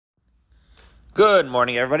Good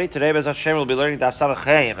morning, everybody. Today, Bez Hashem, we'll be learning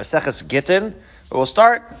Dafsplaining, Maseches Gittin. But we'll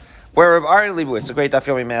start where Reb Ari Leibowitz, the great Daf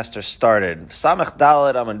Yomi master, started. Samech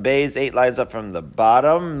Dalet Amud Beis, 8 lines up from the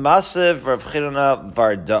bottom. Masiv Rav Chinna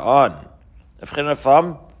Varda'an. Rav Chinna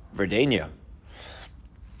from Verdania.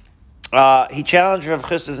 He challenged Rav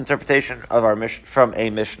Chisda's interpretation of our from a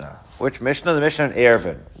Mishnah. Which Mishnah? The Mishnah in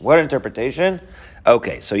Eruvin. What interpretation?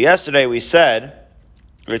 Okay, so yesterday we said,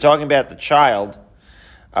 we were talking about the child.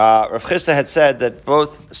 Rav Chisda had said that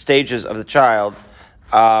both stages of the child,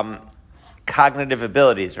 cognitive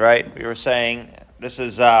abilities, right? We were saying this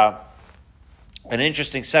is an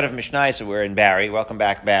interesting set of Mishnayos. So we're in Barry. Welcome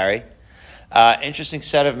back, Barry. Interesting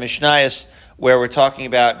set of Mishnayos where we're talking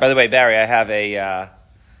about, by the way, Barry, I have a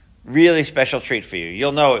really special treat for you.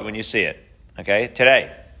 You'll know it when you see it, okay? Today.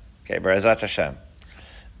 Okay, B'ezrat Hashem.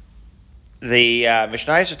 The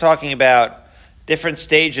Mishnayos are talking about different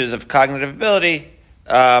stages of cognitive ability,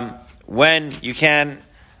 when you can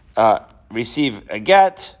receive a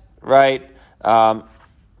get, right? And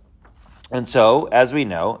so, as we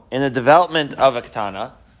know, in the development of a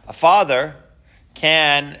katana, a father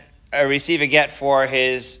can receive a get for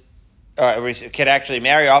his, can actually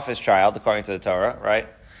marry off his child, according to the Torah, right?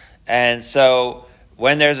 And so,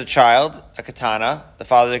 when there's a child, a katana, the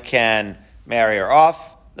father can marry her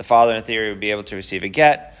off. The father, in theory, would be able to receive a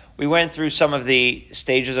get. We went through some of the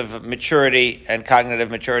stages of maturity and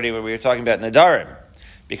cognitive maturity when we were talking about Nadarim,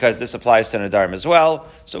 because this applies to Nadarim as well.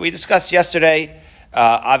 So we discussed yesterday,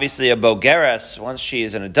 obviously a Bogeres, once she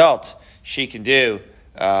is an adult, she can do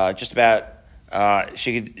just about,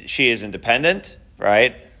 she is independent,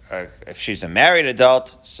 right? If she's a married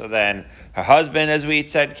adult, so then her husband, as we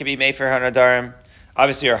said, can be made for her Nadarim.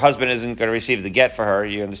 Obviously, her husband isn't going to receive the get for her.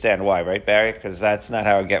 You understand why, right, Barry? Because that's not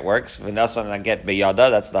how a get works. V'nasan na get beyada.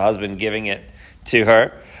 That's the husband giving it to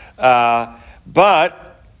her. So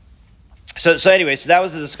that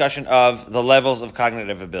was the discussion of the levels of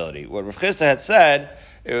cognitive ability. What Rav Chisda had said,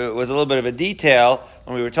 it was a little bit of a detail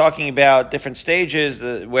when we were talking about different stages,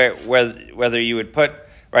 whether you would put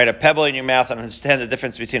a pebble in your mouth and understand the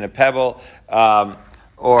difference between a pebble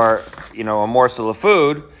or a morsel of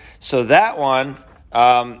food. So that one.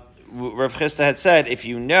 Rav Chisda had said, if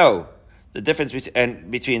you know the difference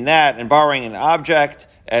between that and borrowing an object,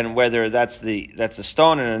 and whether that's a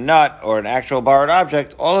stone and a nut or an actual borrowed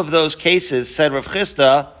object, all of those cases, said Rav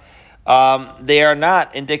Chisda, they are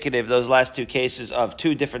not indicative, those last two cases, of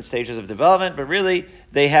two different stages of development, but really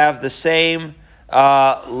they have the same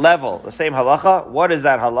level, the same halacha. What is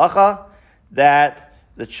that halacha? That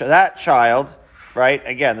that child, right?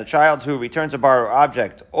 Again, the child who returns a borrowed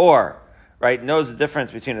object or knows the difference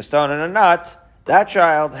between a stone and a nut, that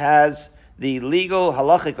child has the legal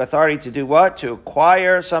halachic authority to do what? To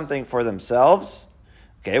acquire something for themselves,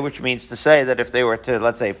 okay, which means to say that if they were to,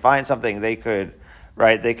 let's say, find something, they could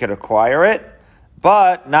acquire it,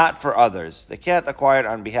 but not for others. They can't acquire it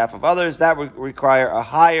on behalf of others. That would require a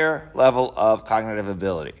higher level of cognitive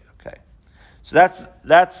ability, okay. So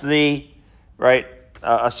that's the,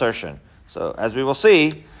 assertion. So as we will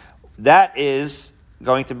see, that is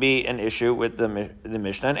going to be an issue with the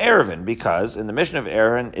Mishnah in Eruvin, because in the Mishnah of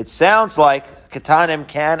Eruvin, it sounds like Katanim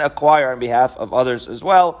can acquire on behalf of others as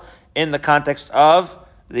well in the context of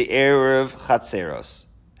the Eruv Chatzeros.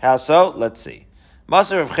 How so? Let's see.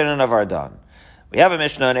 Masar of Chinan of Ardan. We have a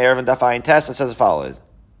Mishnah in Eruvin, Daf Ayin Tes, that says as follows.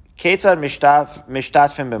 Ketzad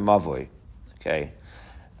mishtatfim b'mavoi. Okay.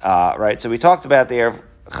 So we talked about the Eruv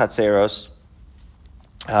Chatzeros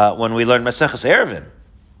when we learned Maseches Eruvin,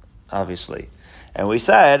 obviously. And we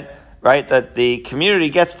said, that the community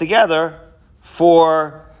gets together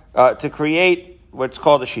to create what's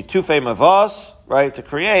called a shitufei mavos, to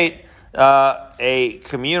create a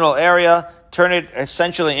communal area, turn it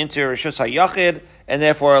essentially into a rishus hayachid, and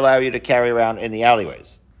therefore allow you to carry around in the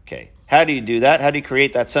alleyways. Okay, how do you do that? How do you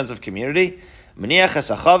create that sense of community? Maniach es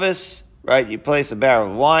achavis, you place a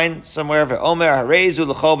barrel of wine somewhere. Ve'omer hareizu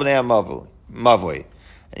l'chol b'nei mavoi,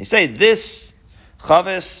 and you say this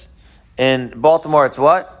chavis. In Baltimore, it's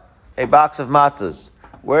what? A box of matzahs.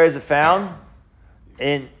 Where is it found?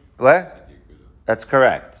 In where? That's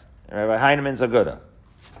correct. Rabbi Heinemann's Aguda.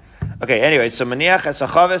 Okay, anyway, so maniach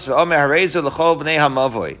esachaves ve'omer hareizu l'chol b'nei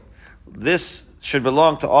hamavoi. This should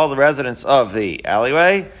belong to all the residents of the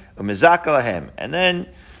alleyway. Umizaka lahem. And then,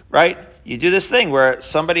 you do this thing where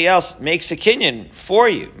somebody else makes a kinyan for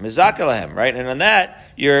you. Mizaka lahem, And on that,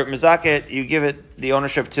 you're mizaka, you give it the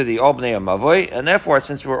ownership to the Ol Bnei Mavoi, and therefore,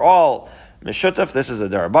 since we're all mishutaf, this is a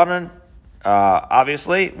darabanan,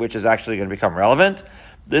 obviously, which is actually going to become relevant.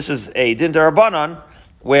 This is a din darabanan,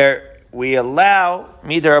 where we allow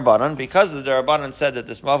mi darabanan, because the darabanan said that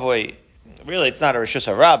this Mavoi, really it's not a Rishus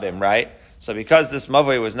HaRabim, So because this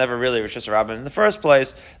mavoi was never really Rosh Hashanah in the first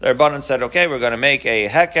place, the Rabbanan said, okay, we're going to make a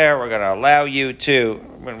heker, we're going to allow you to,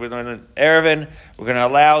 when Erevin, we're going to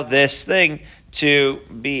allow this thing to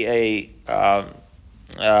be a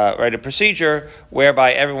procedure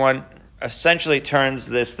whereby everyone essentially turns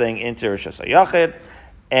this thing into Rosh Hashanah.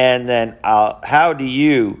 And then how are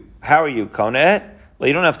you koneh? Well,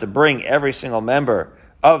 you don't have to bring every single member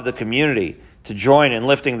of the community to join in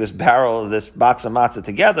lifting this barrel of this box of matzah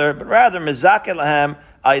together, but rather mezakel lahem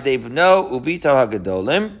aydebno uvito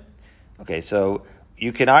hagadolim. Okay, so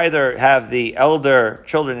you can either have the elder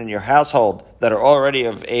children in your household that are already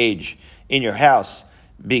of age in your house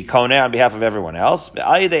be koneh on behalf of everyone else,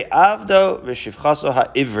 avdo v'shivchaso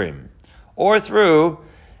ha'ivrim, or through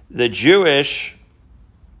the Jewish.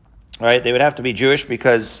 Right, they would have to be Jewish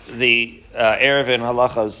because the Erevin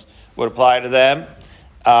halachas would apply to them.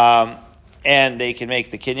 And they can make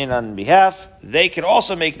the kinyan on behalf. They can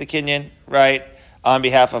also make the kinyan, right, on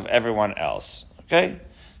behalf of everyone else. Okay?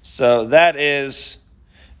 So that is,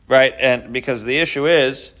 right, and because the issue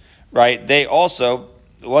is, right, they also,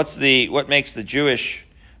 what makes the Jewish,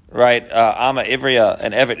 right, Ama Ivriya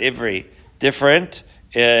and Evet Ivri different?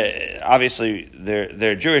 Obviously,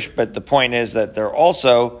 they're Jewish, but the point is that they're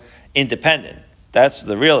also independent. That's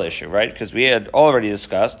the real issue, right? Because we had already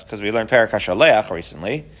discussed, because we learned Parak HaShaleach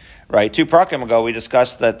recently, right? 2 prakim ago, we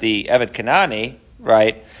discussed that the Evet Kanani,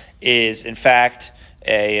 right, is in fact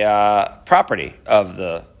a property of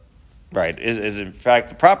the, right, is in fact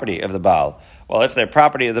the property of the Baal. Well, if they're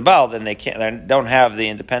property of the Baal, then they don't have the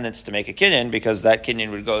independence to make a kinyan, because that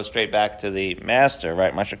kinyan would go straight back to the master,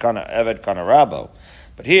 right? Mashakana Evet Kana Rabo.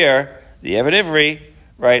 But here, the Evet Ivri,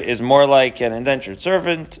 right, is more like an indentured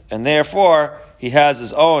servant, and therefore he has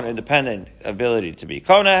his own independent ability to be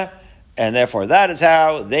koneh. And therefore, that is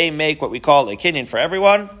how they make what we call a kinyan for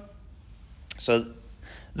everyone. So,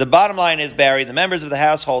 the bottom line is, Barry, the members of the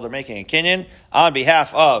household are making a kinyan on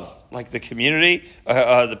behalf of, like, the community,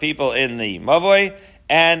 the people in the mavoi,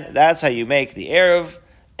 and that's how you make the eruv.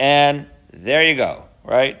 And there you go,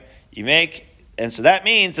 right? And so that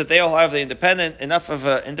means that they all have the enough of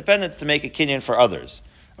independence to make a kinyan for others.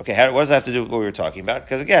 Okay, what does that have to do with what we were talking about?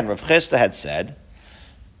 Because again, Rav Chisda had said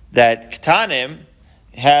that ketanim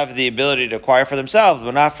have the ability to acquire for themselves,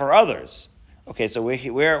 but not for others. Okay, so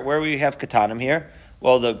where we have ketanim here?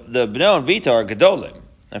 Well, the bno and vito are gedolim.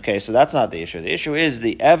 Okay, so that's not the issue. The issue is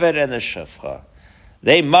the eved and the shefcha.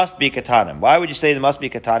 They must be ketanim. Why would you say they must be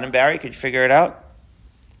ketanim, Barry? Could you figure it out?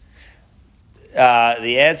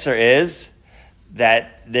 The answer is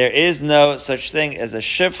that there is no such thing as a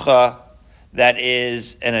shefcha that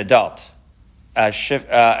is an adult. An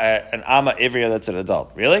ama ivriya that's an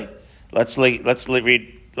adult. Really? Let's read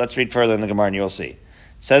further in the Gemara and you'll see.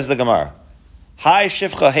 Says the Gemara, Hi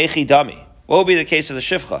shifcha hechi dami. What would be the case of the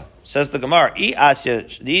shifcha? Says the Gemara, I asya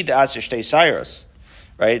shtei cyrus.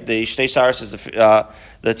 Right? The shtei cyrus is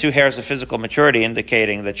the 2 hairs of physical maturity,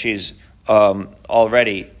 indicating that she's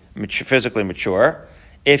already physically mature.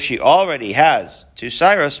 If she already has 2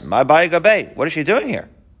 cyrus, my bai gabe. What is she doing here?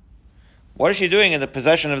 What is she doing in the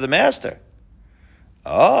possession of the master?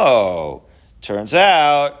 Oh, turns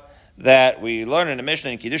out that we learn in the Mishnah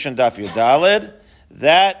in Kiddushin Daf Yudalid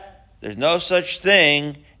that there's no such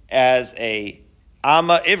thing as a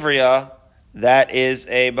Ama Ivriya that is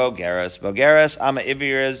a Bogeres. Bogeres, Ama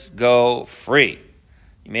Ivriyas go free.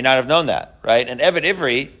 You may not have known that, right? An Evet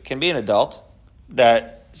Ivri can be an adult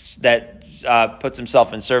that puts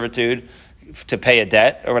himself in servitude to pay a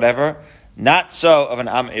debt or whatever. Not so of an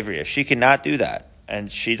Ama Ivriya. She cannot do that. And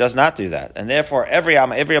she does not do that. And therefore, every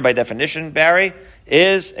Ama Ivriya, by definition, Barry,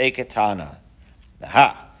 is a katana.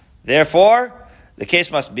 Aha. Therefore, the case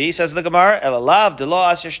must be, says the Gemara, Elalav de lo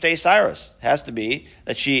asher shtei cyrus. Has to be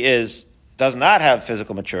that she does not have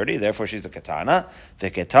physical maturity, therefore she's a katana.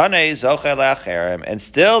 V'ketane zoche le'acherem. And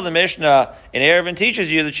still the Mishnah in Erevin teaches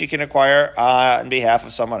you that she can acquire on behalf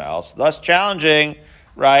of someone else, thus challenging,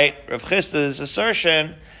 right, Rav Chisda's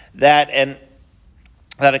assertion that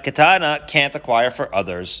a katana can't acquire for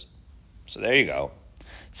others. So there you go.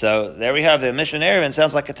 So there we have the Mishnah in Erevin.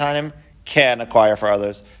 Sounds like katanim can acquire for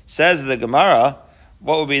others. Says the Gemara,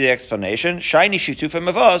 what would be the explanation? Shiny shitufei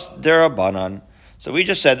mavos derabanan. So we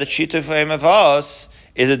just said that shitufei mavos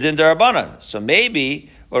is a din derabanan. So maybe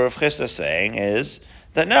what Rav Chisda is saying is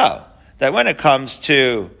that no, that when it comes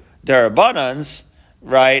to derabanans,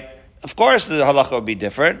 right, of course the halacha would be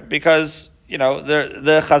different because,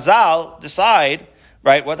 the Chazal decide,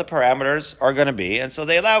 right, what the parameters are going to be, and so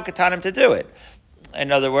they allow katanim to do it.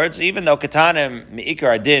 In other words, even though katanim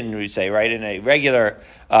mi'ikar adin, we say, right, in a regular,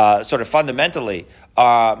 sort of fundamentally,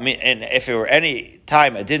 and if it were any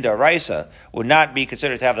time adin d'oraisa would not be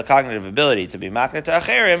considered to have the cognitive ability to be makna to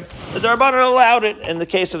acherim, the Darbanan allowed it in the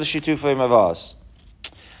case of the shitufei mavos.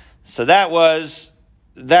 So that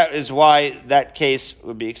is why that case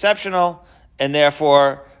would be exceptional, and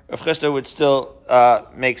therefore Rav Chisda would still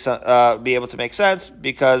be able to make sense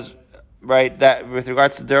because, right, that with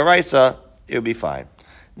regards to d'oraisa, it would be fine.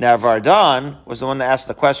 Now Vardan was the one that asked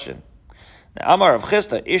the question. Now Amar Rav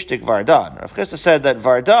Chisda ishtik Vardan. Rav Chisda said that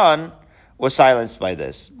Vardan was silenced by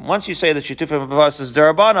this. Once you say that shitufei mavos is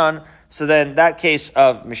d'Rabbanan, so then that case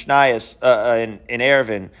of Mishnayos in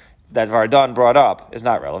Erevin that Vardan brought up is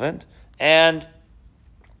not relevant, and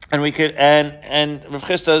we could and Rav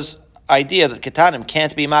Chisda's idea that ketanim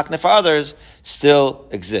can't be makna for others still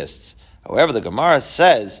exists. However, the Gemara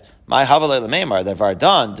says, "My havalei l'meimar," that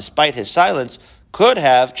Vardan, despite his silence, could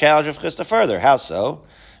have challenged Rav Chisda further. How so?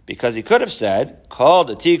 Because he could have said, "Called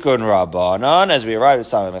a tikkun rabbanon," as we arrive at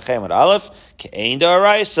Sameh Mechemad Aleph, "Ke'ein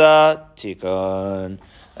d'oraisa tikkun."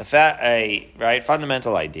 A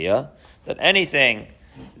fundamental idea that anything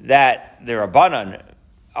that the rabbanon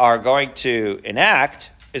are going to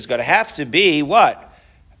enact is going to have to be what?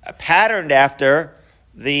 Patterned after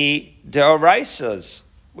the d'oraisas,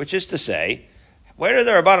 which is to say, where did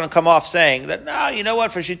the rabbanon come off saying that, no, you know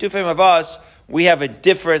what, for shitufei mavos, we have a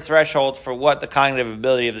different threshold for what the cognitive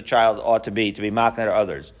ability of the child ought to be makna to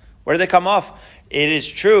others? Where did they come off? It is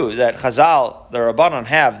true that Chazal, the rabbanon,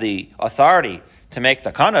 have the authority to make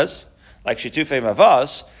takanas, like shitufei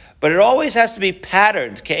mavos, but it always has to be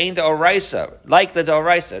patterned, ke'ein d'oraisa, like the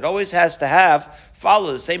d'oraisa. It always has to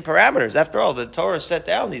follow the same parameters. After all, the Torah set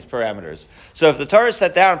down these parameters. So if the Torah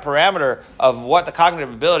set down a parameter of what the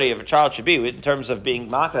cognitive ability of a child should be in terms of being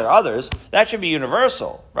makna to others, that should be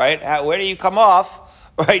universal, right? Where do you come off,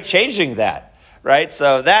 right, changing that, right?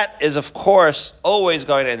 So that is, of course, always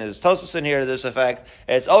going to, and there's Tosfos in here to this effect,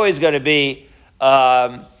 and it's always going to be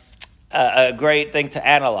a great thing to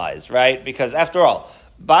analyze, right? Because after all,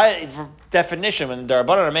 by definition, when the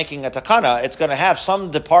Rabbanan are making a takana, it's going to have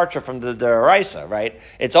some departure from the d'oraisa, right?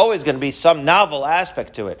 It's always going to be some novel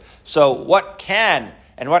aspect to it. So what can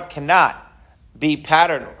and what cannot be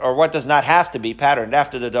patterned, or what does not have to be patterned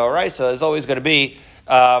after the d'oraisa, is always going to be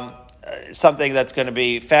something that's going to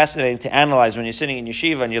be fascinating to analyze when you're sitting in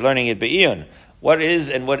yeshiva and you're learning it be'iyun. What is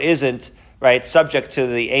and what isn't, right, subject to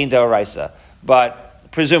the ein d'oraisa.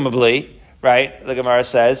 But presumably, right, the Gemara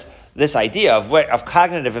says, this idea of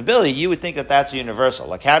cognitive ability, you would think that that's universal.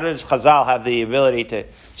 Like, how does Chazal have the ability to...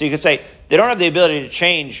 So you could say, they don't have the ability to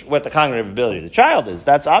change what the cognitive ability of the child is.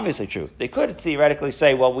 That's obviously true. They could theoretically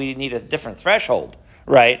say, well, we need a different threshold,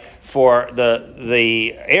 right, for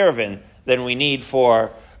the Erevin than we need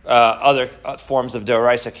for other forms of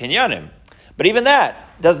d'oraisa kinyanim. But even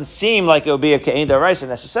that doesn't seem like it would be a ke'ein d'oraisa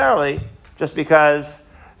necessarily, just because...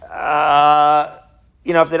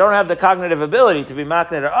 if they don't have the cognitive ability to be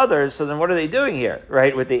makna to others, so then what are they doing here,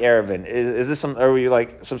 right, with the Erevin? Is this are we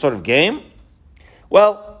like some sort of game?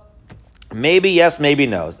 Well, maybe yes, maybe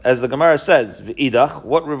no. As the Gemara says, V'idach,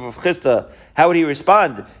 what Rav Chisda, how would he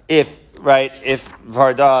respond if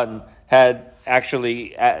Vardan had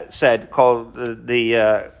actually said, called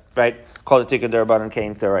the tikkun d'Rabbanan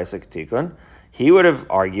kein d'oraisa tikkun? He would have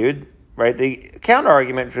argued, right, the counter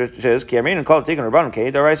argument is, Ki amin and called tikkun d'Rabbanan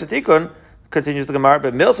kein d'oraisa tikkun, continues the Gemara,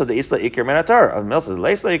 but milsa the isla ikir minatar of milsa the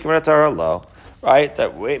leisla ikir minatar lo, right?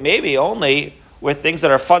 That maybe only with things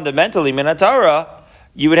that are fundamentally minatara,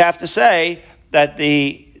 you would have to say that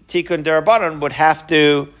the tikkun d'Rabbanan would have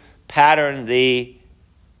to pattern the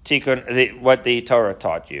tikkun, what the Torah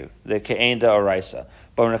taught you, the ke'ein d'oraisa.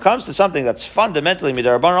 But when it comes to something that's fundamentally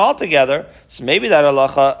midrabbanan altogether, so maybe that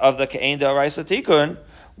halacha of the ke'ein d'oraisa tikkun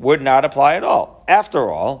would not apply at all. After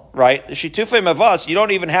all, right, the shitufei mavos you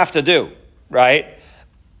don't even have to do. Right?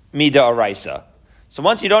 Mid'oraisa. So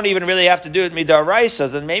once you don't even really have to do it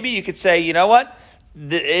mid'oraisa, then maybe you could say, you know what?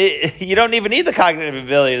 You don't even need the cognitive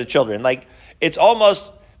ability of the children. Like, it's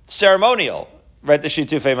almost ceremonial, right? The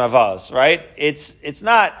shitufei mavos, right? It's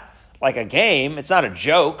not like a game. It's not a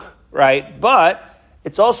joke, right? But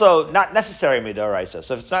it's also not necessary mid'oraisa.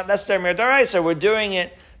 So if it's not necessary mid'oraisa, we're doing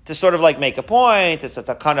it to sort of like make a point. It's a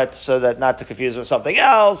takana so that not to confuse with something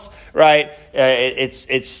else, right? It's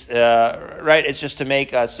right. It's just to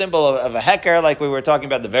make a symbol of a heker, like we were talking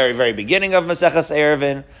about at the very, very beginning of Maseches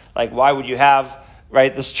Erevin. Like, why would you have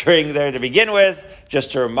right, the string there to begin with,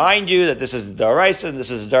 just to remind you that this is the Daraisa and this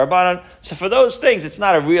is the Darabanan. So for those things, it's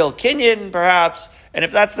not a real kinyan, perhaps. And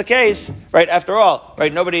if that's the case, right, after all,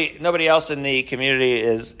 right, nobody else in the community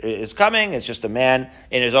is coming. It's just a man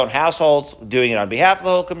in his own household doing it on behalf of the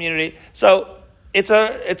whole community. So it's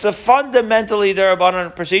a fundamentally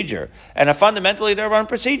Darabanan procedure. And a fundamentally Darabanan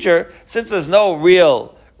procedure, since there's no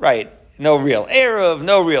real Eruv,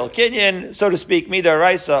 no real kinyan, so to speak,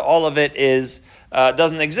 Midaraisa, all of it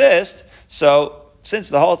doesn't exist. So since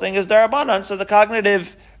the whole thing is Darabanan, so the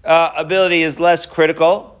cognitive ability is less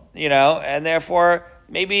critical, and therefore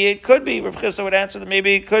maybe it could be, Rav Chisda would answer that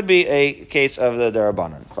maybe it could be a case of the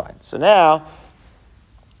Darabanan. Fine. So now,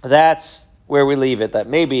 that's where we leave it, that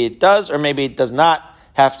maybe it does or maybe it does not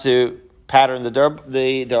have to pattern the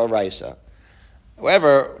Daraisa.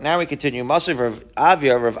 However, now we continue. Masiv Rav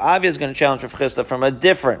Avia. Rav Avia is going to challenge Rav Chisda from a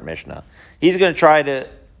different Mishnah. He's going to try to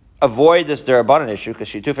avoid this Darabanan issue, because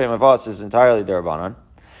Shitufei Mavos is entirely Darabanan.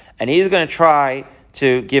 And he's going to try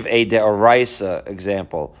to give a Daraisa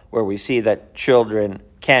example, where we see that children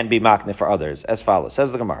can be makneh for others, as follows.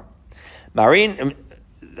 Says the Gemara.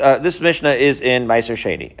 This Mishnah is in Meiser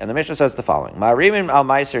Sheni, and the Mishnah says the following. Marimin al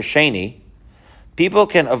Meiser Sheni, people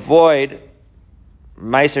can avoid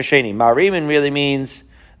Meiser Sheni. Marimin really means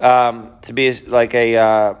to be like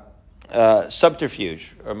a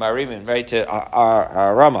subterfuge, or Marimin, right, to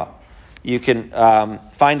Rama. You can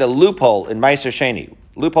find a loophole in Meiser Sheni.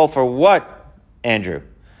 Loophole for what, Andrew?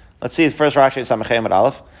 Let's see the first Rashi in Samachem at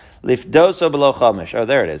Aleph. Lifdoso below Chomish. Oh,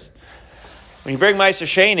 there it is. When you bring Meiser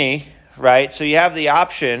Sheni, right, so you have the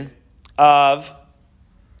option of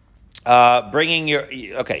bringing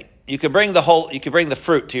you could bring the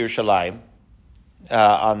fruit to your Shalayim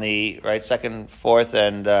on the second, fourth,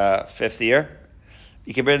 and fifth year.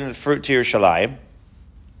 You can bring the fruit to your Shalayim,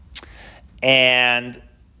 and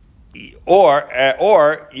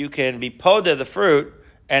or you can be poda the fruit,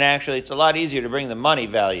 and actually it's a lot easier to bring the money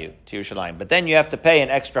value to your Shalayim. But then you have to pay an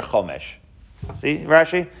extra chomesh. See,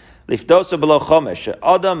 Rashi? Lifdosa below chomesh.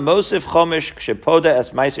 Adam mosif chomesh kshepoda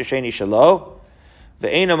es meiser sheni shalo,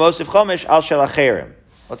 ve'ena mosif chomesh al shelacherim.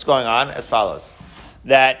 What's going on? As follows.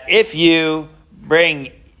 That if you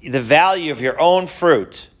bring the value of your own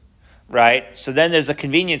fruit, right, so then there's a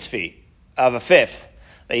convenience fee of a fifth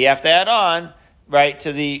that you have to add on, right,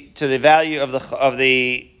 to the value of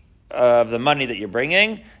the money that you're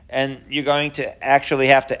bringing, and you're going to actually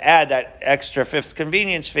have to add that extra fifth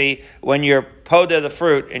convenience fee when you're poda the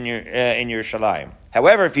fruit in your shalayim.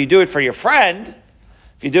 However, if you do it for your friend,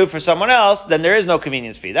 if you do it for someone else, then there is no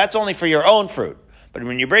convenience fee. That's only for your own fruit. But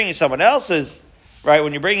when you're bringing someone else's, right,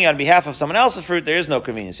 when you're bringing on behalf of someone else's fruit, there is no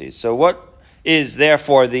convenience fee. So what is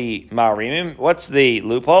therefore the ma'arimim? What's the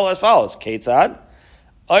loophole? As follows: Ketzad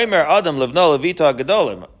Omer Adam Levno Levita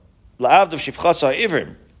Gadolim La'avdav Shifchasa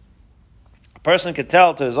Ivrim. A person could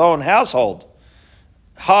tell to his own household,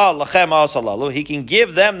 Ha Lachem Asalalu. He can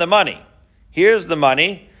give them the money. Here's the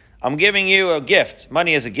money. I'm giving you a gift.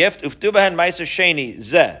 Money is a gift. Uftubahen Meiser Sheni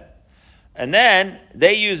Zeh. And then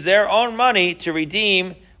they use their own money to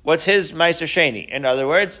redeem what's his Meiser Sheni. In other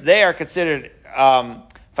words, they are considered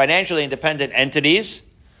financially independent entities.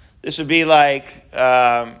 This would be like,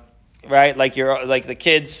 right, like the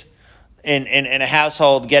kids in a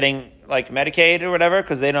household getting like Medicaid or whatever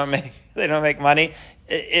because they don't make money.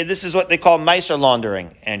 This is what they call Meiser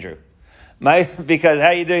laundering, Andrew. Because how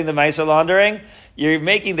are you doing the Meiser laundering? You're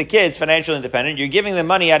making the kids financially independent. You're giving them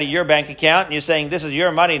money out of your bank account, and you're saying, this is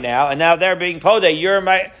your money now, and now they're being poda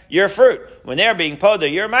your fruit. When they're being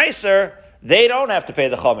poda your meiser, they don't have to pay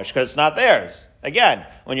the chomesh, because it's not theirs. Again,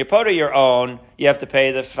 when you poda your own, you have to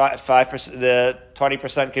pay the 5%, the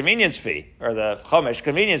 20% convenience fee, or the chomesh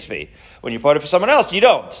convenience fee. When you poda for someone else, you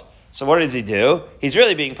don't. So what does he do? He's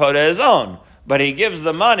really being poda his own, but he gives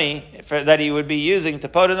the money that he would be using to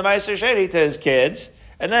poda the meiser sheni to his kids,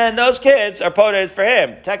 and then those kids are poda for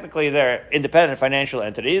him. Technically, they're independent financial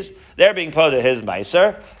entities. They're being poda his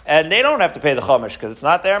meiser, and they don't have to pay the chomesh because it's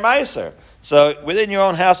not their meiser. So within your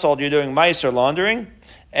own household, you're doing meiser laundering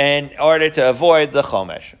in order to avoid the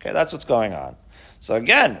chomesh. Okay, that's what's going on. So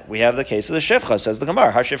again, we have the case of the shivcha, says the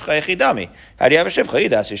Gemara. Ha-shivcha echidami. How do you have a shivcha?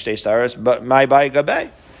 Idas yishtei staros, but my bai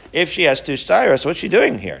gabei. If she has 2 styros, what's she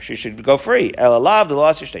doing here? She should go free. El alav, the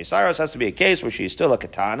loss yishtei styros has to be a case where she's still a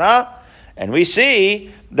katana. And we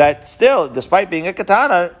see that still, despite being a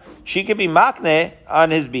katana, she could be makneh on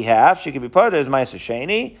his behalf. She could be part of his meiser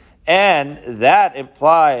sheni, and that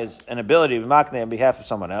implies an ability to be makneh on behalf of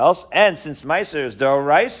someone else. And since meiser is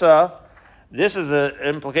d'oraisa, this is an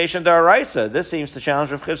implication of d'oraisa. This seems to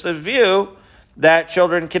challenge Rav Chisda's view that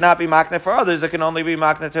children cannot be makneh for others; it can only be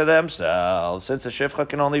makneh to themselves. Since a shivcha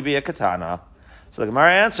can only be a katana, So the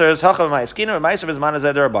Gemara answers, Hachav ma'askinu ma'aser b'zman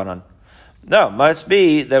hazeh d'Rabbanan. No, must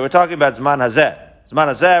be that we're talking about Zman Hazeh. Zman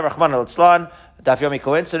Hazeh, Rahman al-Tzlan, Daf Yomi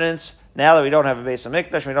coincidence. Now that we don't have a Beis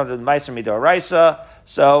HaMikdash, we don't do the Meiser Midoraisa,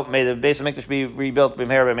 so may the Beis HaMikdash be rebuilt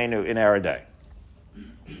b'mher b'meinu in our day.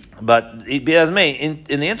 But as me, in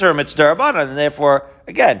the interim, it's Darabanan, and therefore,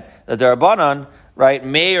 again, the Darabanan, right,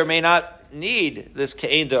 may or may not need this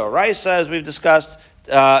Ke'en Doraisa, as we've discussed,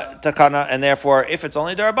 Takana, and therefore, if it's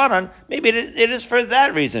only Darabanan, maybe it is for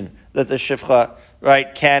that reason that the Shifcha,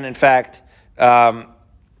 right, can in fact, right,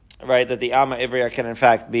 that the Amma Ivriya can in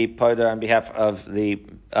fact be poda on behalf of the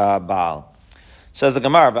Baal. Says the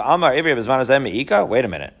Gemara, but Amma Ivriya Bizman Hazeh Me'ika? Wait a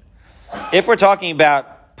minute. If we're talking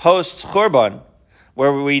about post-Churban,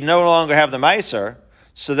 where we no longer have the Meiser,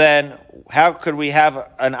 so then how could we have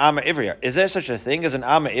an Amma Ivriya? Is there such a thing as an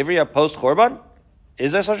Amma Ivriya post-Churban?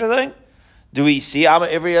 Is there such a thing? Do we see Amma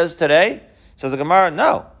Ivriyas today? Says the Gemara,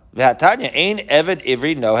 no. V'hatanya ein eved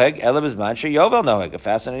ivri noheg ela b'zman sheyovel noheg. A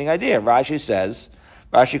fascinating idea.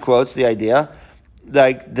 Rashi quotes the idea,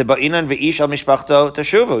 like the ba'inan v'ish al mishpachto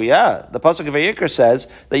tashuvu. Yeah, the pasuk of Vayikra says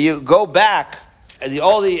that you go back,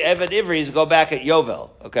 all the eved ivris go back at Yovel.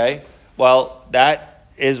 Okay, well that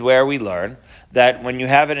is where we learn that when you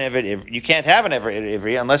have an eved ivri, you can't have an eved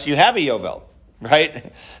ivri unless you have a Yovel,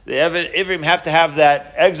 right? The eved ivrim have to have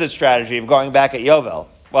that exit strategy of going back at Yovel.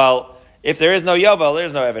 Well, if there is no Yovel, there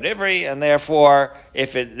is no Eved Ivri, and therefore,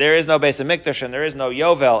 there is no Beis HaMikdash, and there is no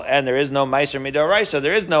Yovel, and there is no Meiser Midoraisa,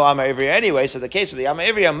 there is no Amma Ivri anyway, so the case of the Amma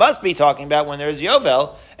Ivri must be talking about when there is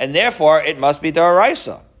Yovel, and therefore it must be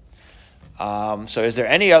Doraisa. So is there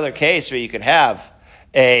any other case where you could have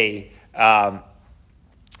the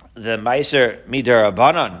Meiser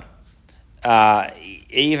Midarabanan,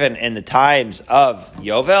 even in the times of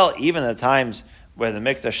Yovel, even the times where the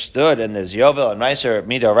Mikdash stood and there's Yovel and Meiser,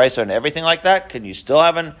 Midoraisa and everything like that, can you still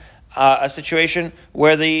have a situation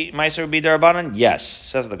where the Meiser would be Darabanan? Yes,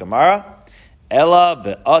 says the Gemara. Ella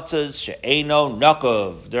be'atzaz she'eino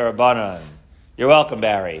nakov Darabanan. You're welcome,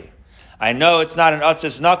 Barry. I know it's not an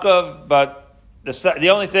atzaz nakov, but the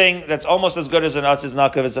only thing that's almost as good as an atzaz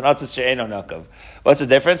nakov is an atzaz she'eino nakov. What's the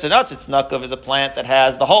difference? An atzaz nakov is a plant that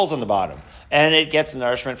has the holes in the bottom, and it gets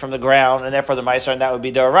nourishment from the ground, and therefore the Meiser, and that would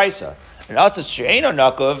be Daraisa. An atzaz she'eino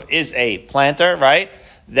nakov is a planter, right,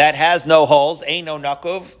 that has no holes. Eino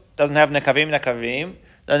nakov, doesn't have nekavim,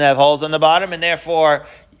 doesn't have holes on the bottom, and therefore,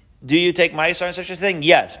 do you take Meiser on such a thing?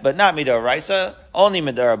 Yes, but not Midoraisa, only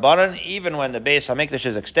Midarabanan. Even when the Beis HaMikdash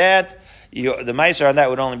is extant, the Meiser on that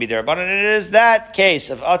would only be Darabanan. And it is that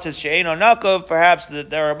case of atzaz she'eino nakov, perhaps the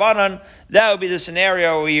Darabanan, that would be the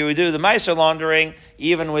scenario where you would do the Meiser laundering,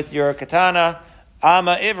 even with your katana,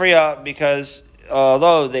 Amma Ivriya, because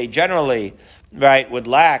although they generally, right, would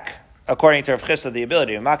lack, according to Rav Chisda, the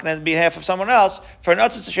ability to makna on behalf of someone else, for an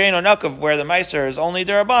atzaz she'eino nakov, where the Meiser is only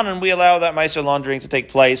Darabanan, we allow that Meiser laundering to take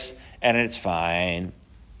place, and it's fine.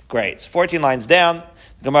 Great. So 14 lines down,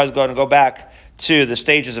 the Gemara is going to go back to the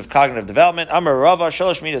stages of cognitive development. Amar Rava,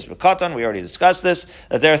 Shalosh Midas B'Katan, we already discussed this,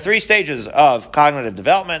 that there are 3 stages of cognitive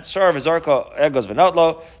development. Sor v'zorko egos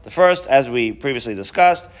v'notlo. The first, as we previously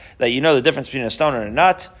discussed, that you know the difference between a stone and a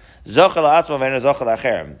nut.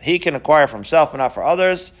 He can acquire for himself, but not for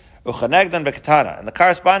others. Uchanegdan bekatana. And the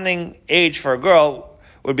corresponding age for a girl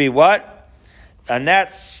would be what? And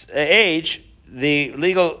that age, the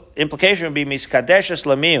legal implication would be miskadeshes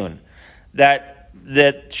lamiun,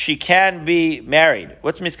 that she can be married.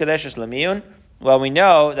 What's miskadeshes lamiun? Well, we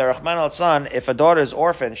know that Rahman al-San, if a daughter is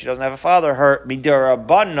orphaned, she doesn't have a father, her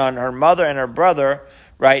midarabanan, her mother and her brother,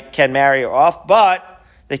 right, can marry her off, but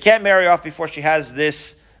they can't marry her off before she has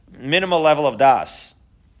this minimal level of das.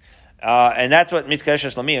 And that's what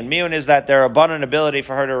mitkadeshes lamiyun. Miyun is that there are abundant ability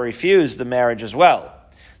for her to refuse the marriage as well.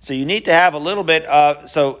 So you need to have a little bit of,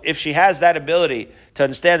 so if she has that ability to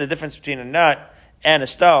understand the difference between a nut and a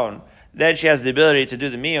stone, then she has the ability to do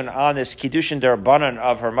the miyun on this kiddushin derabanan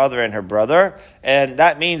of her mother and her brother. And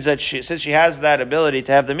that means that since she has that ability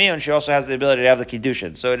to have the miyun, she also has the ability to have the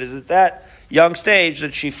kiddushin. So it is at that young stage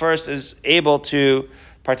that she first is able to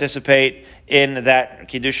participate in that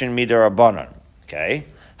kiddushin midarabanan. Okay.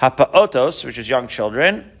 Hapa'otos, which is young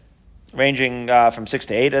children, ranging from 6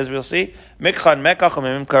 to 8, as we'll see. Mikchan mekach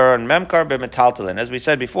memkar and memkar b'metaltalin. As we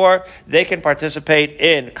said before, they can participate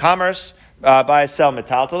in commerce, buy, sell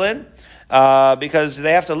metaltalin, because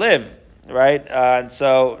they have to live, right? And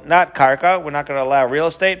so, not karka, we're not going to allow real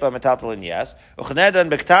estate, but metaltalin, yes. Uchnedan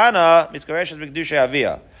b'ktana, miskareshes b'kedushay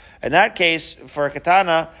avia. In that case, for a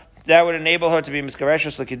katana, that would enable her to be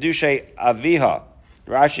miskareshes l'kedushay aviha.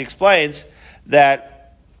 Rashi explains that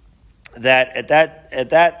at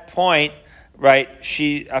that point, right,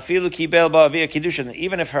 she afilu kibel ba'avia kiddushin,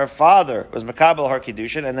 even if her father was makabel her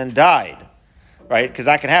kiddushin and then died, right? Because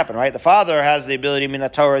that can happen, right? The father has the ability, min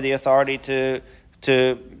Torah, the authority to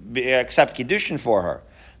accept kiddushin for her,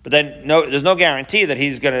 but then there's no guarantee that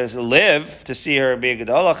he's going to live to see her be a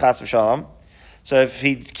gedola chas v'shalom. So if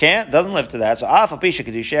he doesn't live to that, so af apisha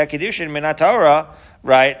kiddushin min Torah,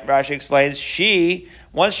 right? Rashi explains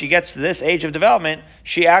once she gets to this age of development,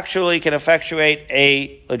 she actually can effectuate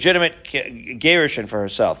a legitimate gerushin for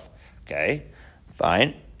herself. Okay,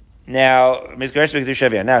 fine. Now,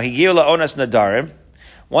 higila onas nadarim.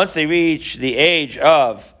 Once they reach the age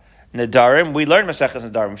of nadarim, we learn Maseches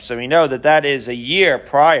Nadarim, so we know that is a year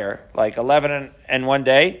prior, like 11 and 1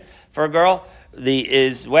 day for a girl.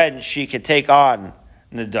 Is when she could take on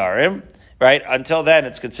nadarim, right? Until then,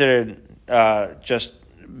 it's considered just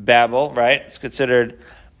babble, right? It's considered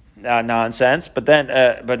nonsense. But then,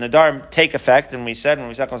 but nadarim take effect, and we said when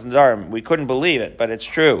we said nadarim, we couldn't believe it, but it's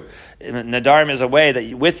true. Nadarim is a way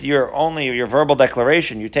that with your verbal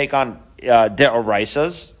declaration, you take on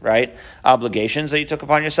deoraisas, right? Obligations that you took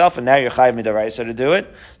upon yourself, and now you're chayav midoraisa to do it.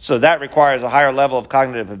 So that requires a higher level of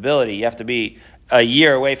cognitive ability. You have to be a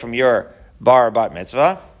year away from your bar or bat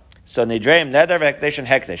mitzvah. So nidreim neder v'hekdesh and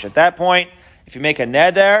hekdesh. At that point, if you make a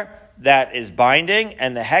neder, that is binding,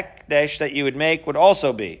 and the hekdesh that you would make would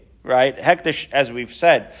also be, right? Hekdesh, as we've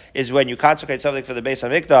said, is when you consecrate something for the Beis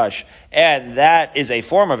HaMikdash, and that is a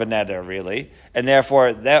form of a neder, really, and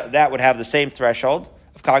therefore that would have the same threshold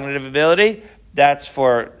of cognitive ability. That's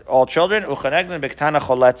for all children. Uchaneglen b'ktana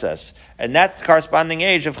choletzes, and that's the corresponding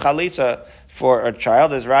age of chalitza for a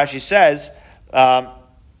child, as Rashi says,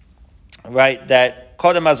 right? That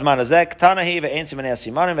kodem azman azek tanahi ve'ein simanei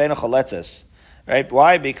simanim ve'ein choletzes. Right?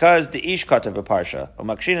 Why? Because the ish katav b'parsha, or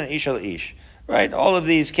makshin and ish al ish. Right? All of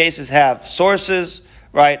these cases have sources,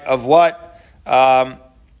 right, of why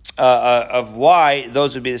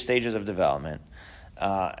those would be the stages of development.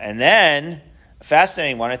 And then, a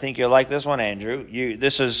fascinating one, I think you'll like this one, Andrew.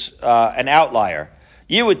 This is an outlier.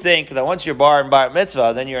 You would think that once you're bar and bar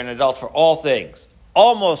mitzvah, then you're an adult for all things.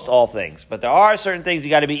 Almost all things. But there are certain things you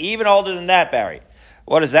got to be even older than that, Barry.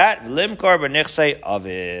 What is that? Limkor b'nichsei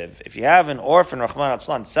aviv. If you have an orphan, Rahman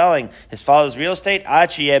Atzlan, selling his father's real estate, ad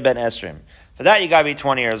sheyeh ben esrim. For that, you got to be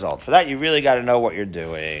 20 years old. For that, you really got to know what you're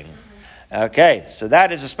doing. Okay, so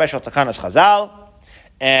that is a special takanas chazal,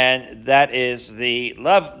 and that is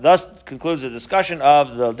thus concludes the discussion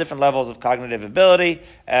of the different levels of cognitive ability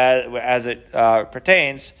as it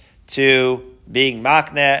pertains to being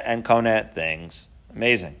makneh and koneh things.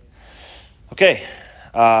 Amazing. Okay.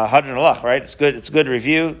 Hadron Alach, right? It's good. It's a good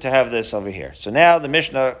review to have this over here. So now the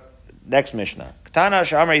Mishnah, next Mishnah. Katana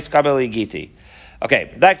she'amar yitzkabel giti.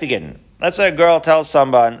 Okay, back to gittin. Let's say a girl tells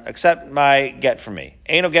someone, accept my get for me.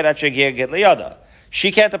 Eino get atchegir get liyada.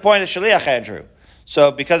 She can't appoint a shaliach, Andrew.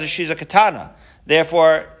 So because she's a katana,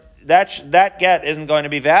 therefore that get isn't going to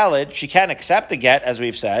be valid. She can accept a get, as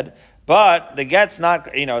we've said, but the get's not,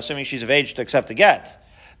 assuming she's of age to accept a get.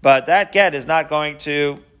 But that get is not going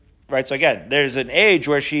to. Right, so again, there's an age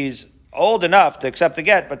where she's old enough to accept the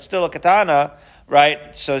get, but still a katana,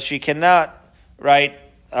 right? So she cannot, right,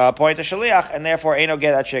 appoint a shaliach, and therefore, eino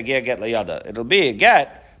get atshegir get liyada. It'll be a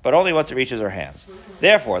get, but only once it reaches her hands.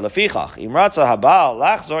 Therefore, lefichach imratza habal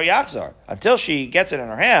lachzor yachzor. Until she gets it in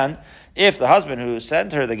her hand, if the husband who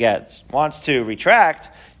sent her the get wants to retract,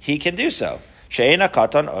 he can do so. She'ena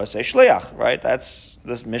katan ose shliach. Right,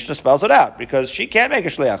 this Mishnah spells it out, because she can't make a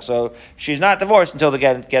shliach, so she's not divorced until the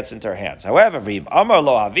get gets into her hands. However, v'im amar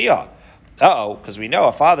lo avia, because we know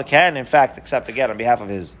a father can, in fact, accept a get on behalf of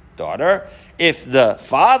his daughter. If the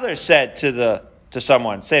father said to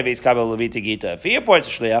someone, "Sevis kabel levita gita," if he appoints a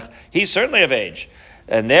shliach, he's certainly of age,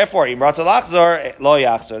 and therefore imratza lachzor lo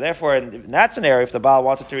yachzor. Therefore, in that scenario, if the baal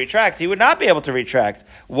wanted to retract, he would not be able to retract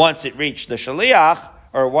once it reached the shliach,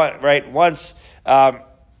 or once.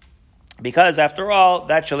 Because after all,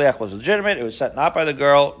 that shaliach was legitimate. It was sent not by the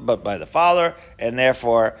girl, but by the father, and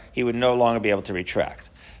therefore he would no longer be able to retract.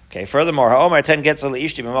 Okay. Furthermore, ha'omar ten gets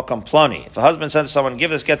l'ishti b'makam ploni. If a husband says to someone,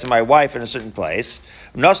 "Give this get to my wife in a certain place,"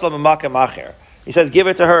 nasla b'makam acher. He says, "Give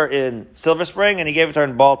it to her in Silver Spring," and he gave it to her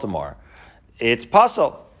in Baltimore. It's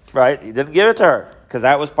puzzle, right? He didn't give it to her because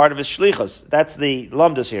that was part of his shlichus. That's the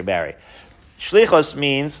lumdus here, Barry. Shlichus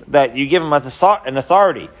means that you give him an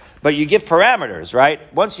authority. But you give parameters, right?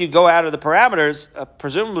 Once you go out of the parameters,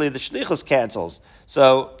 presumably the shlichus cancels.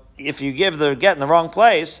 So if you give the get in the wrong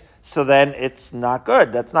place, so then it's not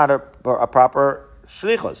good. That's not a proper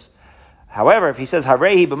shlichus. However, if he says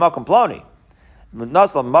harehi b'makom ploni,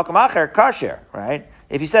 naslam b'makom acher kasher, right?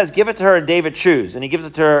 If he says give it to her in David's shoes and he gives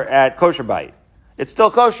it to her at Kosher Bite, It's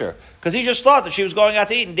still kosher. Because he just thought that she was going out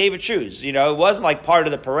to eat in David's shoes. It wasn't like part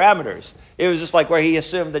of the parameters. It was just like where he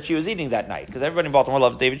assumed that she was eating that night. Because everybody in Baltimore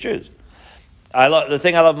loves David's shoes. The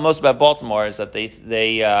thing I love most about Baltimore is that they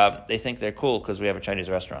think they're cool because we have a Chinese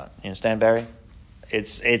restaurant. You understand, Barry?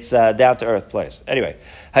 It's a down to earth place. Anyway,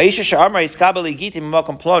 Haisha Sha'amra Iskabali Gitim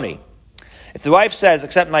Mokum Ploni. If the wife says,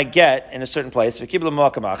 "Accept my get" in a certain place, so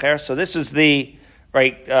this is the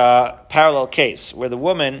parallel case where the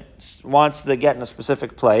woman wants the get in a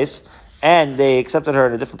specific place, and they accepted her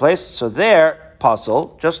in a different place. So they're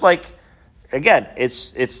puzzle, just like. Again,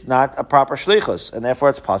 it's not a proper shlichus, and therefore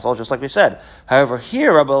it's possible, just like we said. However,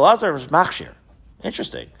 here, Rabbi Elazar is machshir.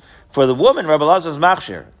 Interesting. For the woman, Rabbi Elazar is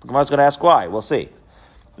machshir. The Gemara is going to ask why. We'll see.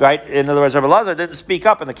 Right? In other words, Rabbi Elazar didn't speak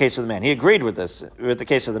up in the case of the man. He agreed with this, with the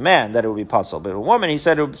case of the man, that it would be possible. But a woman, he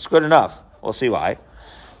said it was good enough. We'll see why.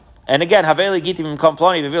 And again, Haveli Gitim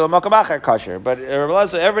Komploni Vivila Mokamacher kosher. But Rabbi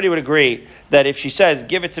Elazar, everybody would agree that if she says,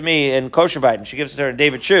 "Give it to me in kosher bite," and she gives it to her in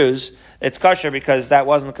David's shoes, it's kosher because that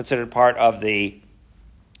wasn't considered part of the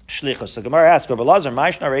shlichus. So Gemara asks, Rabbi Elazar,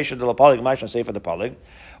 Ma'ishna Reisha de la Palig, Ma'ishna Sefer de Palig.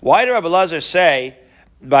 Why did Rabbi Elazar say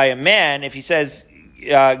by a man, if he says,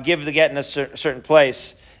 give the get in a certain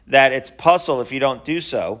place, that it's puzzle if you don't do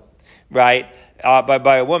so, right?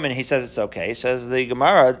 By a woman, he says it's okay. He says the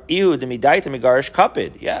Gemara, Ihu de midaita migarish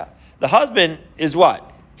kapid. Yeah. The husband is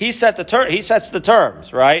what? He sets the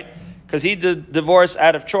terms, right? Because he did divorce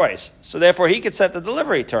out of choice. So therefore he could set the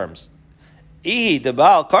delivery terms. Ihi de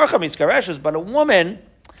bal karcha miskareshes, but a woman,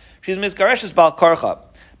 she's miskareshes bal karcha.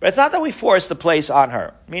 But it's not that we force the place on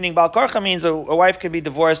her. Meaning bal karcha means a wife can be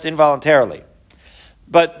divorced involuntarily.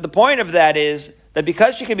 But the point of that is that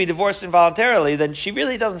because she can be divorced involuntarily, then she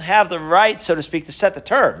really doesn't have the right, so to speak, to set the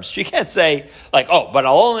terms. She can't say, but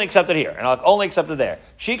I'll only accept it here, and I'll only accept it there.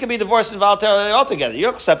 She can be divorced involuntarily altogether. You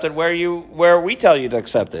accept it where we tell you to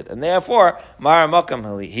accept it. And therefore, Mara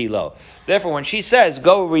Mokam Hilo. Therefore, when she says,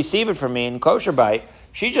 go receive it from me in kosher bite,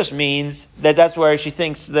 she just means that that's where she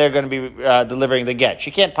thinks they're going to be delivering the get.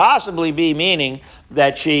 She can't possibly be meaning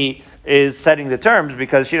that she is setting the terms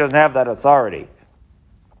because she doesn't have that authority.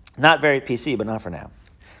 Not very PC, but not for now.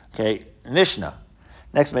 Okay, Mishnah.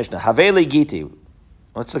 Next Mishnah. Haveli Giti.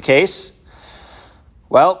 What's the case?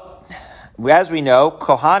 Well, as we know,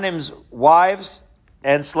 Kohanim's wives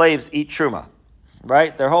and slaves eat truma.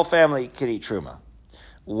 Right? Their whole family could eat truma.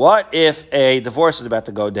 What if a divorce is about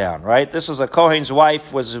to go down, right? This is a Kohen's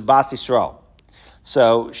wife was Bas Yisrael.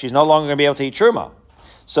 So she's no longer going to be able to eat truma.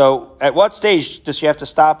 So at what stage does she have to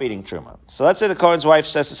stop eating truma? So let's say the Kohen's wife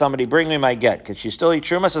says to somebody, bring me my get. Could she still eat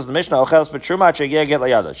truma? Says the Mishnah, Ocheles b'truma get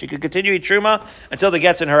layado. She could continue to eat truma until the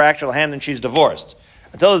get's in her actual hand and she's divorced.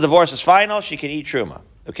 Until the divorce is final, she can eat truma.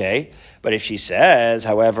 Okay? But if she says,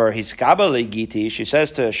 however, he's kabali giti, she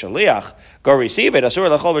says to Shaliach, go receive it,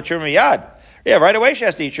 asur lechol b'truma yad. Yeah, right away she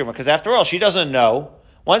has to eat truma, because after all, she doesn't know.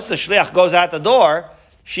 Once the Shaliach goes out the door,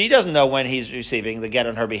 she doesn't know when he's receiving the get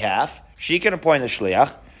on her behalf. She can appoint a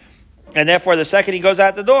shliach, and therefore the second he goes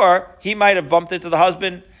out the door, he might have bumped into the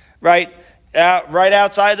husband right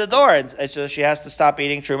outside the door, and so she has to stop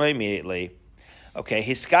eating truma immediately. Okay,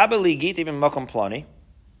 hiskabeli gitim mokum ploni.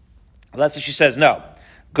 Let's say she says no.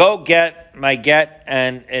 Go get my get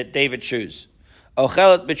and David shoes.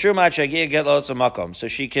 Ochelet b'truma shagia get lots of makom. So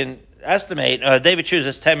she can estimate. David shoes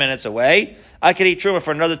is 10 minutes away. I could eat truma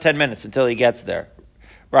for another 10 minutes until he gets there,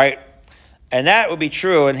 right? And that would be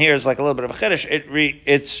true, and here's like a little bit of a chiddush.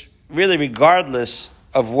 It's really regardless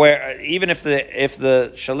of where, even if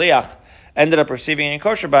the shaliach ended up receiving it in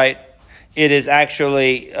kosher bite, it is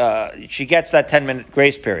actually, she gets that 10-minute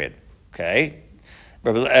grace period. Okay?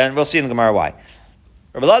 And we'll see in the Gemara why.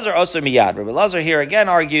 Rabbi Elazar also miyad. Rabbi Elazar here again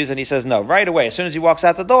argues, and he says no, right away, as soon as he walks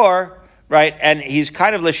out the door, right, and he's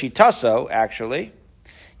kind of l'shitaso, actually.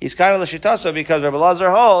 He's kind of l'shitaso because Rabbi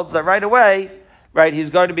Elazar holds that right away, right, he's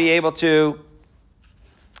going to be able to,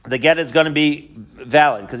 the get is going to be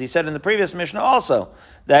valid. Because he said in the previous Mishnah also,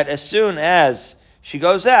 that as soon as she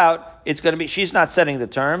goes out, it's going to be, she's not setting the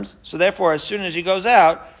terms, so therefore as soon as he goes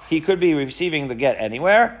out, he could be receiving the get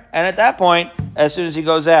anywhere, and at that point, as soon as he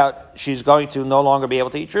goes out, she's going to no longer be able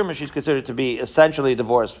to eat truma, she's considered to be essentially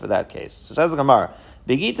divorced for that case. So says the Gemara,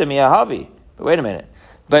 Begita miyahavi, but wait a minute,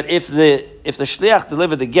 but if the shliach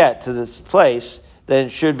delivered the get to this place, then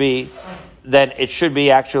it should be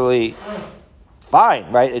actually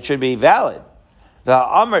fine, right? It should be valid. The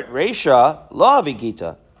Amrit Reisha Lo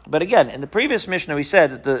Avigita. But again, in the previous Mishnah, we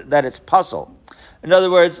said that it's puzzle. In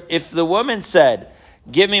other words, if the woman said,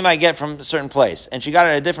 give me my get from a certain place, and she got it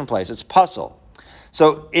at a different place, it's puzzle.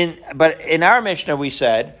 But in our Mishnah, we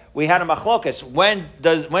said, we had a machlokas. When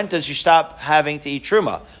does she stop having to eat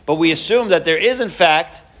truma? But we assume that there is, in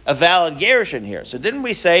fact, a valid gerushin here. So didn't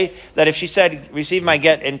we say that if she said, receive my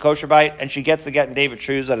get in kosher bite, and she gets the get in David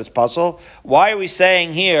Shoes, that it's puzzle? Why are we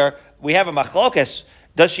saying here, we have a machlokes,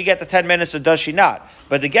 does she get the 10 minutes or does she not?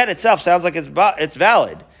 But the get itself sounds like it's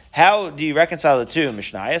valid. How do you reconcile the two?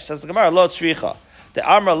 Mishnayos says the Gemara, lo tzricha. The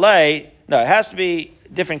Amra lay, no, it has to be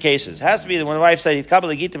different cases. It has to be when the wife said,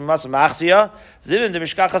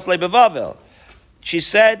 she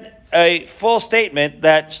said a full statement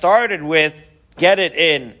that started with, get it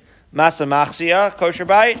in Masa Machsia, kosher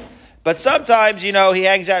bite, but sometimes, he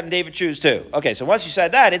hangs out in David Shoes too. Okay, so once you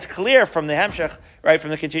said that, it's clear from the Hemshech, right, from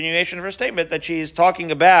the continuation of her statement, that she's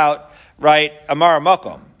talking about, right, Amara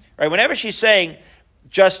Makom. Right, whenever she's saying,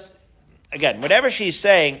 whenever she's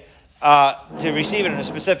saying to receive it in a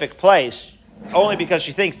specific place, only because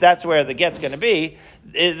she thinks that's where the get's going to be,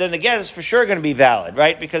 then the get is for sure going to be valid,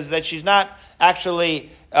 right? Because that she's not actually,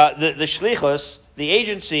 the shlichus, the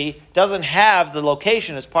agency, doesn't have the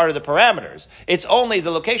location as part of the parameters. It's only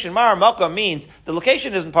the location. Mara Malka means the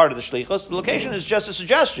location isn't part of the shlichus. The location is just a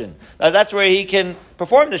suggestion. That's where he can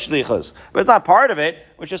perform the shlichus. But it's not part of it,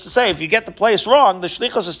 which is to say, if you get the place wrong, the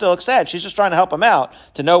shlichus is still extant. She's just trying to help him out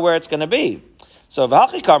to know where it's going to be. So,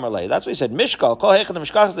 that's what he said, Mishkal, kol heichen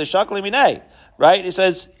mishkachas le'shakli minei. Right? He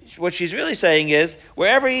says, what she's really saying is,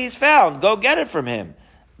 wherever he's found, go get it from him.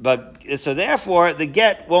 But, so therefore, the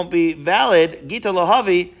get won't be valid, gita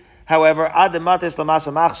lohavi, however, adematis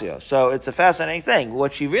lamasa machsio. So it's a fascinating thing.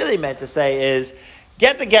 What she really meant to say is,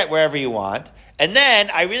 get the get wherever you want, and then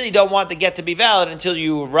I really don't want the get to be valid until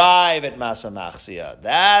you arrive at masa machsia.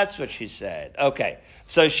 That's what she said. Okay.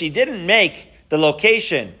 So she didn't make the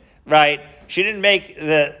location, right? She didn't make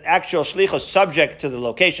the actual shlichus subject to the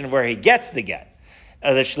location where he gets the get,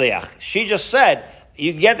 the shliach. She just said,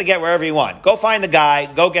 you get the get wherever you want. Go find the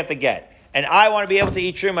guy, go get the get. And I want to be able to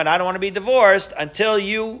eat truma, and I don't want to be divorced until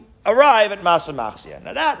you arrive at Masa Machsia.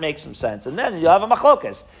 Now that makes some sense. And then you'll have a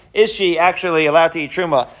machlokas. Is she actually allowed to eat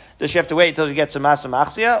truma? Does she have to wait until you get to Masa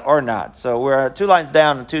Machsia or not? So we're 2 lines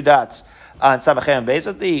down and 2 dots on Samachem Beis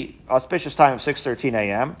at the auspicious time of 6:13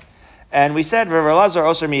 a.m. And we said, Rav Elazar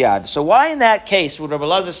Osir Miyad. So why in that case would Rav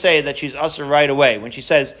Elazar say that she's Osir right away when she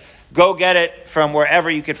says, go get it from wherever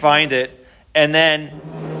you could find it, and then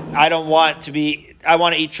I want to eat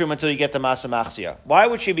truma until you get to Masa Machsia? Why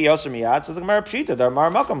would she be Osir Miyad? So the Gemara Pshita, the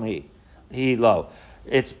Mar Malkam he lo.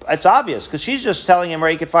 It's obvious, because she's just telling him where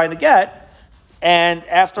he could find the get, and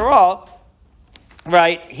after all,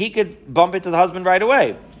 right, he could bump into the husband right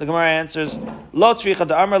away. The Gemara answers, Lo tzricha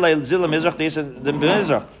da amar le zila mizrach the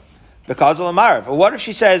mizrach. Because of Lamarav. Or what if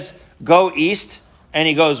she says, go east, and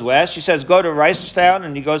he goes west? She says, go to Reisterstown,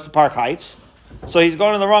 and he goes to Park Heights. So he's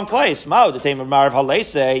going to the wrong place. Mao, the time of Marav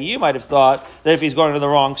Halese, you might have thought that if he's going to the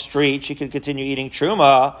wrong street, she could continue eating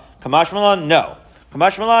truma. Kamash Malan, no.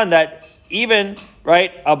 Kamash Malan, that even,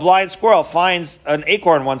 right, a blind squirrel finds an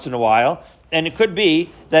acorn once in a while, and it could be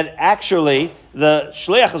that actually the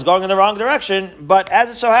shliach is going in the wrong direction, but as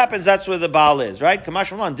it so happens, that's where the Baal is, right?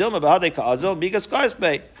 Kamash Malan, Dilma Bahade Ka'azil, Bigas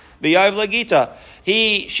Kaisbe. She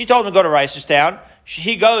told him to go to Reisterstown.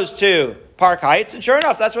 He goes to Park Heights, and sure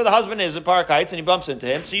enough, that's where the husband is at Park Heights, and he bumps into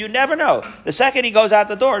him. So you never know. The second he goes out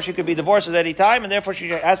the door, she could be divorced at any time, and therefore she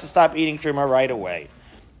has to stop eating truma right away.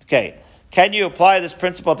 Okay, can you apply this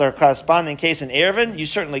principle to a corresponding case in Erevin? You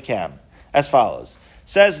certainly can. As follows.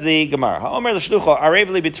 Says the Gemara,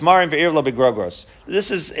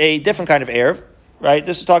 this is a different kind of Erev, right?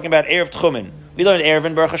 This is talking about Erev Tchumen. We learned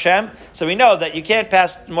Erevin Baruch Hashem, so we know that you can't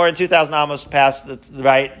pass more than 2,000 amos past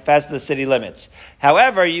the city limits.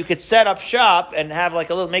 However, you could set up shop and have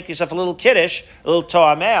make yourself a little kiddush, a little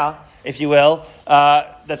to'amea, if you will,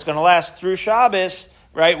 that's going to last through Shabbos,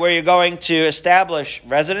 right, where you're going to establish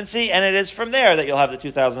residency, and it is from there that you'll have the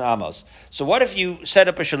 2,000 amos. So what if you set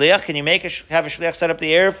up a shliach? Can you have a shliach set up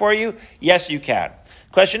the Erev for you? Yes, you can.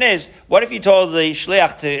 Question is, what if you told the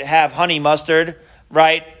shliach to have honey mustard,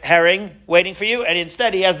 right, herring waiting for you, and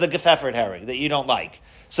instead he has the gefeffered herring that you don't like?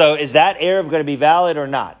 So is that Erev going to be valid or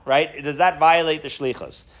not, right? Does that violate the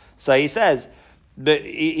shlichus? So he says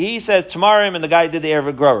tamarim, and the guy did the Erev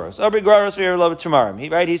of groros. Obri groros we love tamarim.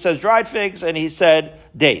 Right? He says dried figs, and he said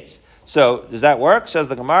dates. So does that work? Says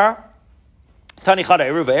the Gemara. Tani chada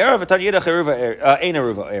eruva erev, tani yidach eruva ein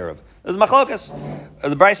eruva erev. This is machlokas.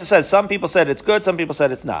 The Brisa says some people said it's good, some people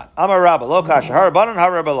said it's not. Amar Rabba lo kasha harabanan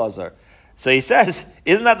harabba lazar. So he says,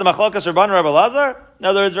 isn't that the machlokas Rabban Rabbi Lazar? In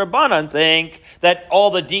other words, Rabbanan think that all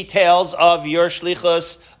the details of your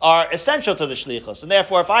shlichus are essential to the shlichus. And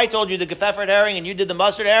therefore, if I told you the gefefred herring and you did the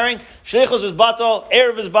mustard herring, shlichus is batal,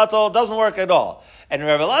 eruv is batal, doesn't work at all. And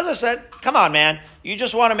Rabbi Elazar said, come on, man, you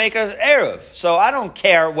just want to make an eruv. So I don't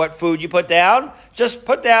care what food you put down. Just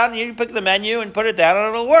put down, you pick the menu and put it down and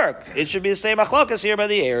it'll work. It should be the same achlokas here by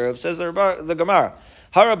the eruv, says the Gemara.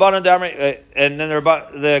 Harabanan de Amrik, and then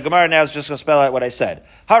the Gemara now is just going to spell out what I said.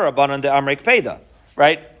 Harabanan de Amrik Kpeda,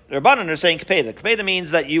 right? The Rabbanan are saying Kpeda. Kpeda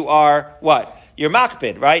means that you are what? You're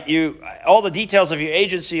makpid, right? All the details of your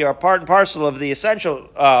agency are part and parcel of the essential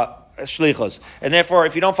shlichus, and therefore,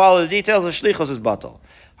 if you don't follow the details, the shlichus is batal.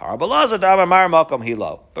 Rabbi Elazar damar malkom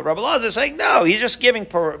hilo, but Rabbi Elazar is saying no. He's just giving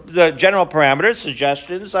the general parameters,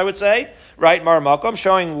 suggestions. I would say, right? Mar malkom,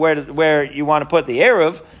 showing where you want to put the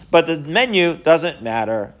eruv, but the menu doesn't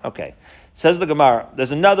matter. Okay. Says the Gemara,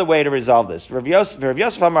 there's another way to resolve this. Rav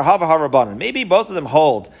Yosef Amar Hava HaRabbanan. Maybe both of them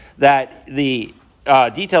hold that the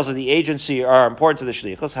details of the agency are important to the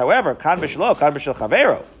shlichus. However, kan b'shelo, kan b'shel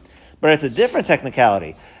chavero. But it's a different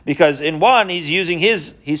technicality. Because in one,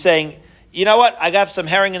 he's saying, you know what, I got some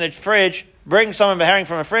herring in the fridge, bring some of the herring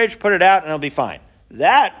from the fridge, put it out, and it'll be fine.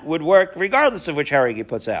 That would work regardless of which herring he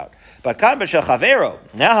puts out. But kan b'shel chavero,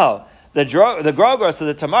 now, the grogros to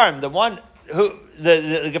the tamarim, the one who,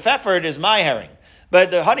 the gefeferd is my herring,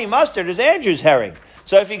 but the honey mustard is Andrew's herring.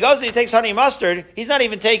 So if he goes and he takes honey mustard, he's not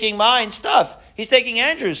even taking mine stuff. He's taking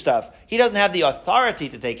Andrew's stuff. He doesn't have the authority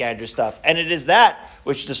to take Andrew's stuff, and it is that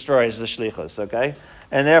which destroys the shlichus, okay?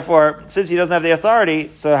 And therefore, since he doesn't have the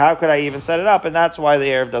authority, so how could I even set it up? And that's why the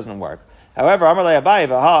eruv doesn't work. However, Amar le Abaye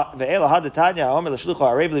ve'ela had Tanya Omer l'shlucho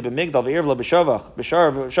arevli b'migdal ve'eruv lo b'shovach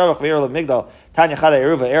ve'eruv lo b'migdal Tanya chada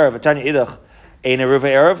eruv ve'eruv Tanya idach ein eruv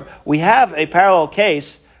ve'eruv. We have a parallel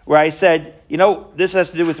case where I said, this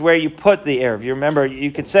has to do with where you put the eruv. You remember,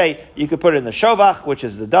 you could say you could put it in the shovach, which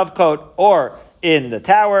is the dovecote, or in the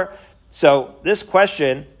tower. So this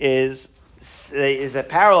question is a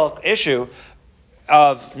parallel issue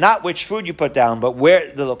of not which food you put down, but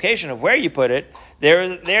where the location of where you put it.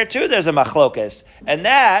 There too, there's a machlokas, and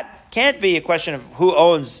that can't be a question of who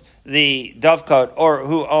owns the dovecote or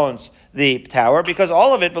who owns the tower, because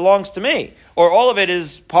all of it belongs to me, or all of it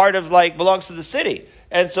is part of belongs to the city,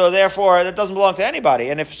 and so therefore that doesn't belong to anybody.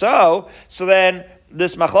 And if so then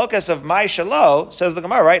this machlokas of my shalo, says the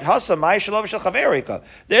Gemara, right? Hasa my shalo v'shel chaverika.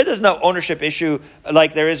 There's no ownership issue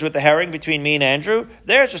like there is with the herring between me and Andrew.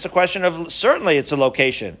 There's just a question of, certainly it's a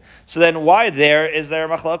location. So then why is there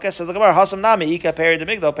a machlokas? Says the Gemara, Hasam nami ika peri de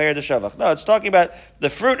migdal peri de shavach. No, it's talking about the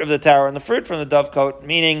fruit of the tower and the fruit from the dovecote,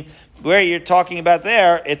 meaning where you're talking about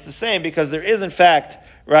there, it's the same, because there is in fact,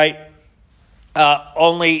 right,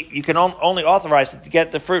 you can only authorize it to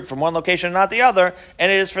get the fruit from one location and not the other, and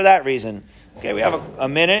it is for that reason. Okay, we have a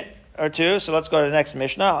minute or two, so let's go to the next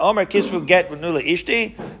Mishnah. Omer kisvu get nula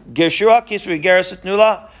ishti, gershua kisvu geras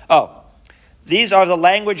nula. Oh, these are the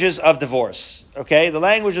languages of divorce. Okay, the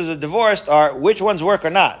languages of divorce are which ones work or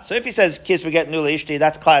not. So if he says kisvu get nula ishti,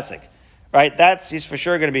 that's classic, right? He's for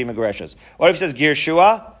sure going to be megreshes. What if he says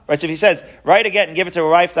gershua? Right, so if he says, write a get and give it to a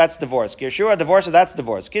wife, that's divorce. Gershua, divorce, that's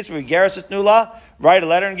divorce. Kisvu geras nula, write a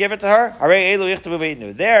letter and give it to her.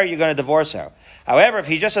 There, you're going to divorce her. However, if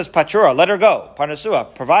he just says patura, let her go,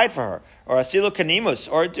 parnasua, provide for her, or asilu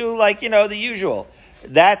kanimus, or do the usual,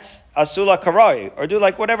 that's asula karoi, or do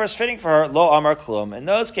whatever is fitting for her, lo amar klum. In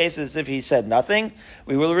those cases, if he said nothing,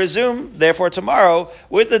 we will resume, therefore, tomorrow,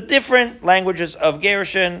 with the different languages of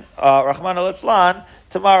Gerushin, Rahman al-Itzlan,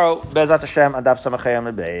 tomorrow, Bezat Hashem, and Daf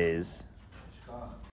Samachayim Beis.